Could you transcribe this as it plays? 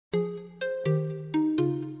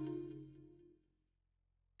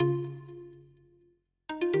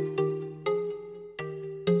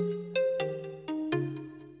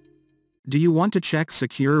Do you want to check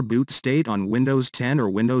secure boot state on Windows 10 or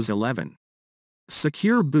Windows 11?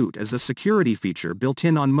 Secure boot is a security feature built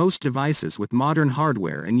in on most devices with modern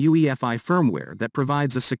hardware and UEFI firmware that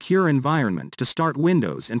provides a secure environment to start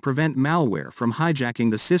Windows and prevent malware from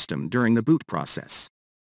hijacking the system during the boot process.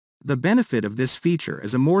 The benefit of this feature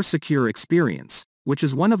is a more secure experience, which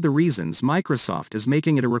is one of the reasons Microsoft is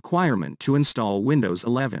making it a requirement to install Windows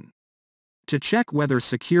 11. To check whether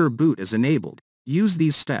secure boot is enabled, use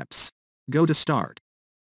these steps. Go to Start.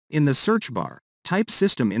 In the search bar, type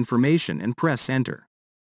System Information and press Enter.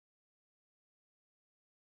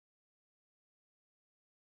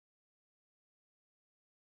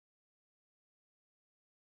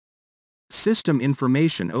 System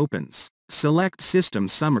Information opens. Select System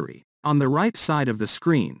Summary. On the right side of the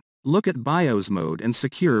screen, look at BIOS mode and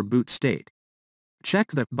secure boot state.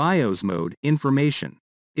 Check the BIOS mode information.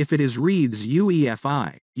 If it is reads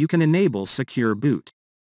UEFI, you can enable secure boot.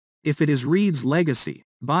 If it is reads legacy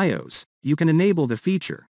BIOS, you can enable the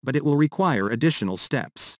feature, but it will require additional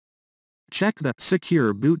steps. Check the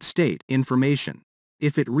secure boot state information.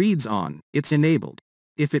 If it reads on, it's enabled.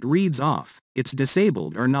 If it reads off, it's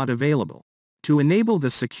disabled or not available. To enable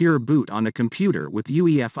the secure boot on a computer with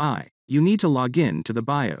UEFI, you need to log in to the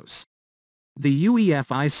BIOS. The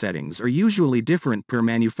UEFI settings are usually different per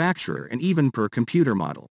manufacturer and even per computer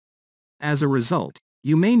model. As a result,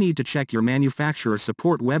 you may need to check your manufacturer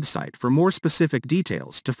support website for more specific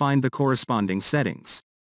details to find the corresponding settings.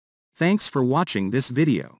 Thanks for watching this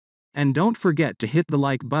video. And don't forget to hit the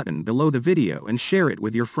like button below the video and share it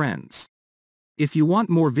with your friends. If you want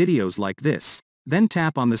more videos like this, then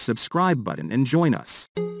tap on the subscribe button and join us.